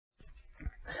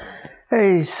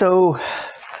Hey, so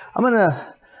I'm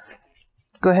gonna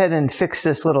go ahead and fix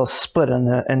this little split in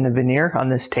the veneer on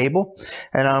this table,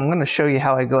 and I'm gonna show you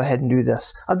how I go ahead and do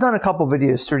this. I've done a couple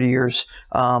videos through the years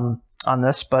on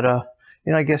this, but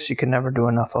you know, I guess you can never do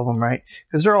enough of them, right?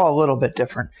 Because they're all a little bit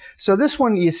different. So this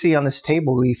one you see on this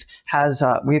table leaf has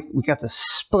we got the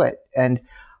split, and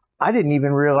I didn't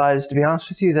even realize, to be honest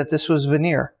with you, that this was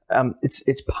veneer.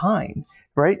 It's pine,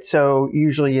 right? So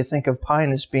usually you think of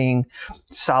pine as being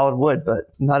solid wood, but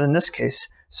not in this case.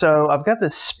 So I've got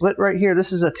this split right here.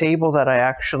 This is a table that I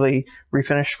actually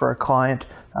refinished for a client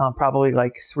probably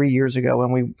like 3 years ago,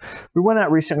 and we went out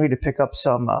recently to pick up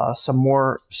some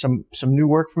new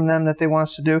work from them that they want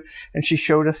us to do, and she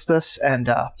showed us this. And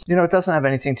you know, it doesn't have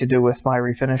anything to do with my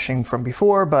refinishing from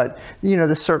before, but you know,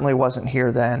 this certainly wasn't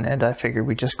here then, and I figured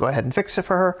we'd just go ahead and fix it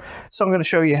for her. So I'm going to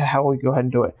show you how we go ahead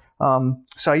and do it.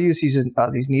 So I use these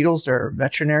needles. They're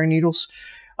veterinary needles.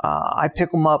 I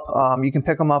pick them up. You can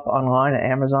pick them up online at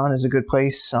Amazon is a good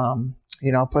place.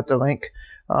 You know, I'll put the link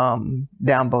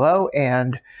down below.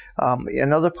 And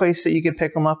another place that you can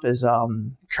pick them up is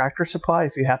Tractor Supply.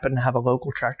 If you happen to have a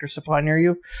local Tractor Supply near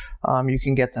you, you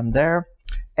can get them there.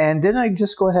 And then I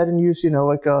just go ahead and use, you know,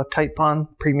 like a Tite Bond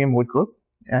premium wood glue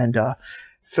and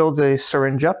fill the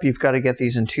syringe up. You've got to get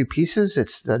these in two pieces.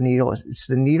 It's the needle,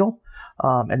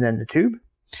 and then the tube.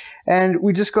 And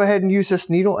we just go ahead and use this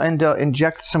needle and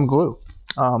inject some glue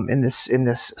in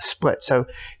this split. So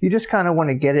you just kind of want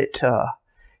to get it to,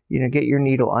 you know, get your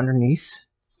needle underneath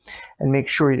and make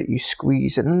sure that you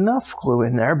squeeze enough glue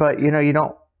in there. But you know, you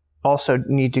don't also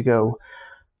need to go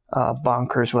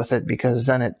bonkers with it, because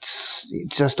then it's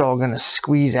just all going to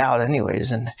squeeze out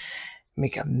anyways and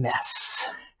make a mess.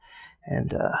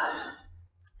 And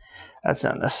that's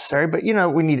not necessary, but you know,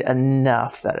 we need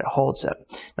enough that it holds it.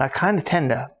 Now I kind of tend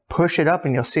to push it up,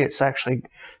 and you'll see it's actually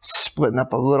splitting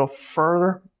up a little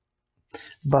further,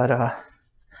 but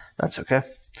that's okay.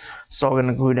 It's all going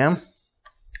to glue down,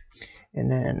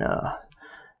 and then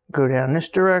go down this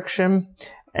direction.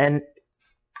 And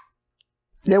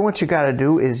then what you got to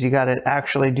do is you got to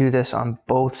actually do this on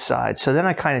both sides. So then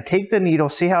I kind of take the needle,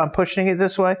 see how I'm pushing it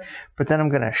this way, but then I'm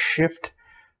going to shift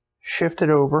it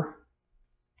over.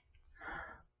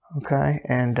 Okay,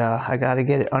 and I got to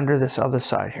get it under this other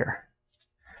side here.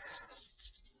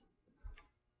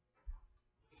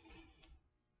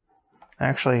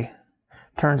 Actually,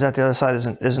 turns out the other side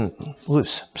isn't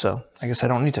loose, so I guess I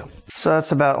don't need to. So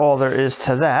that's about all there is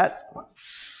to that.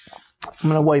 I'm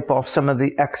going to wipe off some of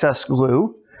the excess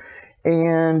glue,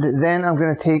 and then I'm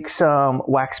going to take some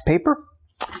wax paper.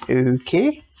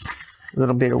 Okay, a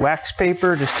little bit of wax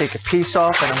paper. Just take a piece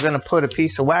off, and I'm going to put a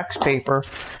piece of wax paper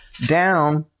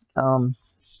down. And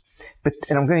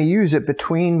I'm going to use it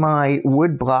between my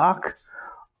wood block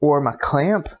or my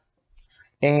clamp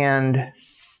and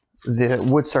the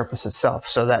wood surface itself,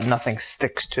 so that nothing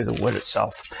sticks to the wood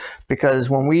itself. Because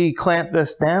when we clamp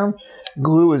this down,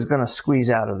 glue is going to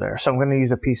squeeze out of there. So I'm going to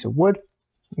use a piece of wood,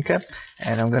 okay,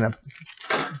 and I'm going to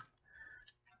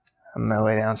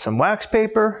lay down some wax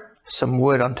paper, some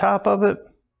wood on top of it.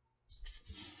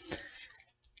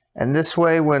 And this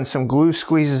way, when some glue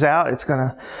squeezes out, it's going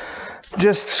to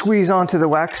just squeeze onto the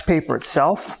wax paper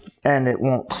itself, and it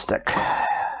won't stick.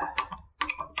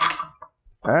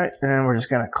 All right, and then we're just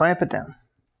going to clamp it down.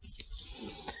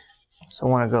 So I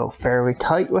want to go fairly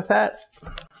tight with that.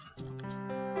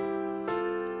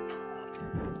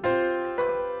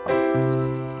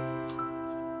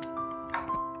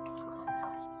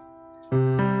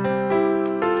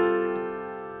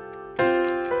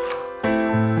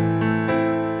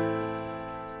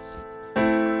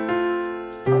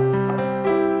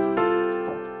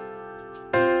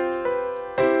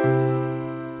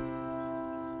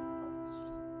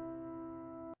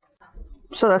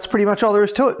 So that's pretty much all there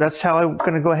is to it. That's how I'm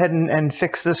going to go ahead and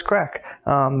fix this crack,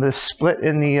 this split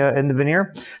in the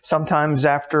veneer. Sometimes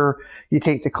after you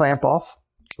take the clamp off,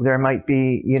 there might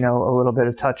be, you know, a little bit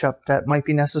of touch up that might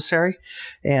be necessary,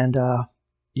 and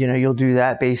you know, you'll do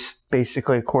that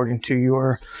basically according to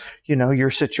your, you know, your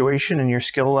situation and your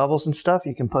skill levels and stuff.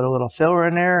 You can put a little filler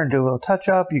in there and do a little touch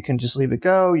up. You can just leave it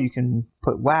go. You can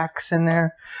put wax in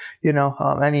there, you know,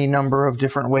 any number of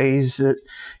different ways that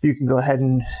you can go ahead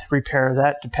and repair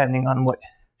that depending on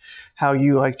how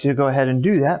you like to go ahead and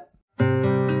do that.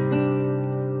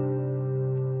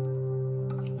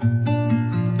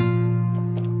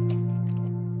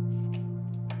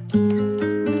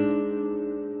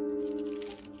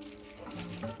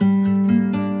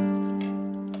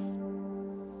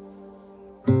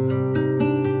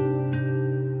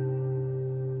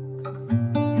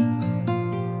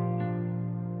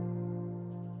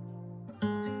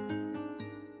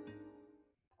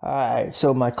 Alright,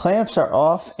 so my clamps are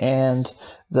off and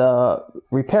the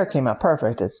repair came out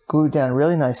perfect. It's glued down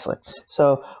really nicely.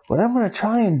 So what I'm going to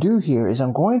try and do here is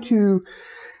I'm going to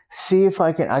see if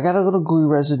I got a little glue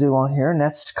residue on here, and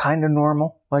that's kind of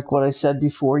normal. Like what I said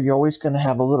before, you're always going to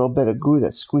have a little bit of glue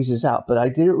that squeezes out, but I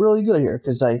did it really good here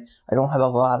because I don't have a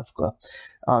lot of glue.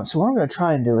 So what I'm going to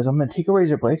try and do is I'm going to take a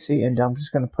razor blade, see, and I'm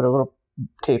just going to put a little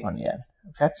tape on the end,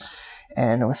 okay?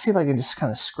 And let's see if I can just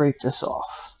kind of scrape this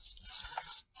off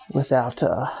without,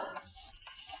 I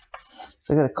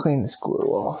got to clean this glue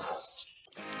off.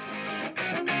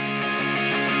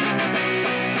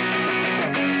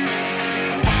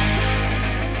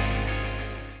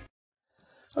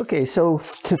 Okay, so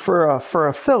for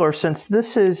a filler, since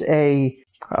this is a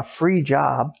free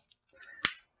job,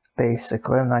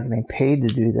 basically, I'm not getting paid to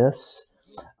do this,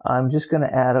 I'm just going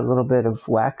to add a little bit of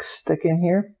wax stick in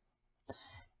here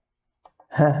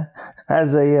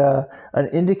as an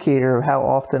indicator of how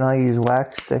often I use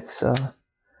wax sticks.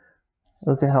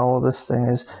 Look at how old this thing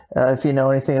is. If you know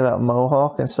anything about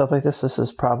Mohawk and stuff like this, this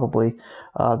is probably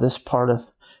this part of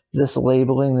this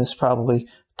labeling. This is probably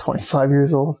 25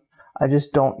 years old. I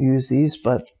just don't use these,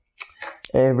 but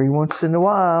every once in a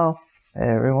while, and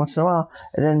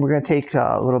then we're going to take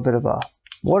a little bit of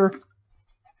water.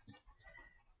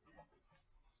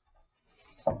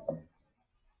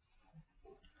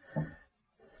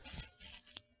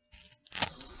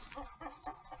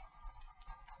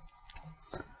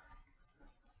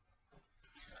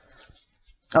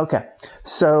 Okay,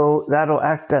 so that'll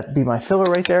be my filler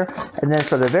right there. And then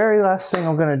for the very last thing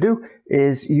I'm going to do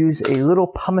is use a little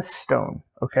pumice stone,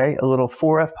 okay? A little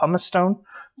 4F pumice stone,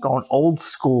 going old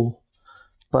school.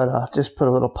 But just put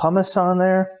a little pumice on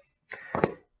there,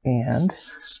 and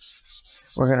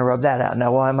we're going to rub that out.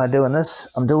 Now, why am I doing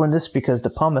this? I'm doing this because the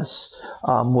pumice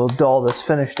will dull this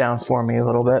finish down for me a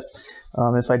little bit.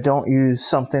 If I don't use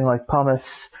something like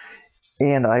pumice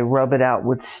and I rub it out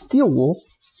with steel wool,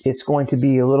 it's going to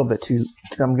be a little bit too,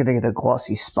 I'm going to get a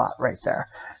glossy spot right there.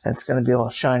 And it's going to be a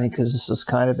little shiny because this is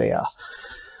kind of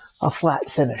a flat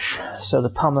finish. So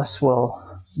the pumice will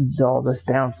dull this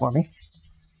down for me.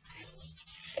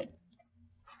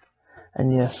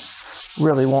 And you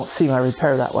really won't see my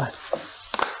repair that way.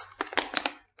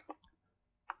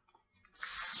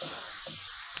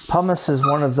 Pumice is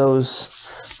one of those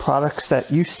products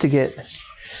that used to get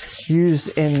used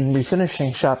in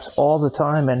refinishing shops all the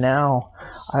time, and now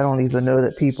I don't even know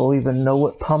that people even know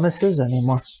what pumice is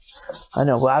anymore. I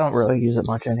know, well, I don't really use it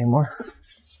much anymore.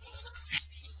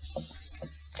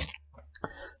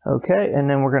 Okay, and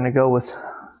then we're going to go with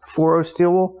 4O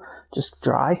steel wool, just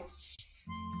dry.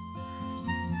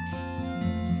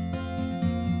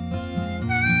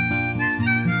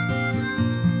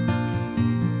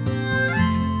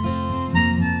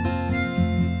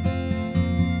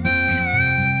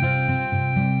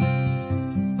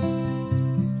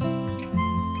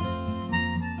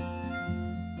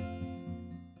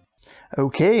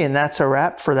 Okay, and that's a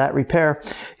wrap for that repair.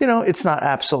 You know, it's not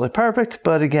absolutely perfect,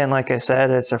 but again, like I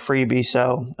said, it's a freebie,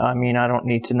 so I mean, I don't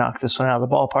need to knock this one out of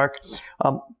the ballpark.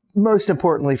 Most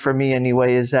importantly for me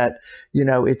anyway is that, you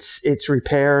know, it's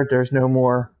repaired. There's no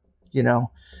more, you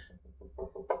know,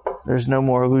 there's no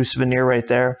more loose veneer right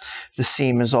there. The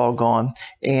seam is all gone,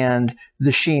 and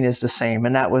the sheen is the same.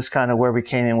 And that was kind of where we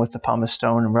came in with the pumice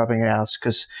stone and rubbing it out,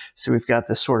 because so we've got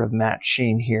this sort of matte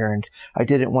sheen here, and I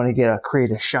didn't want to create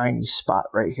a shiny spot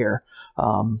right here,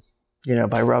 you know,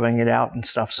 by rubbing it out and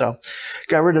stuff. So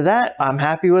got rid of that. I'm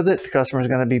happy with it. The customer's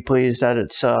going to be pleased that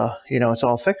it's, you know, it's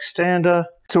all fixed. And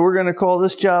so we're going to call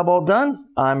this job all done.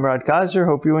 I'm Rod Kaiser.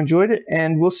 Hope you enjoyed it,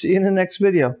 and we'll see you in the next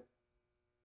video.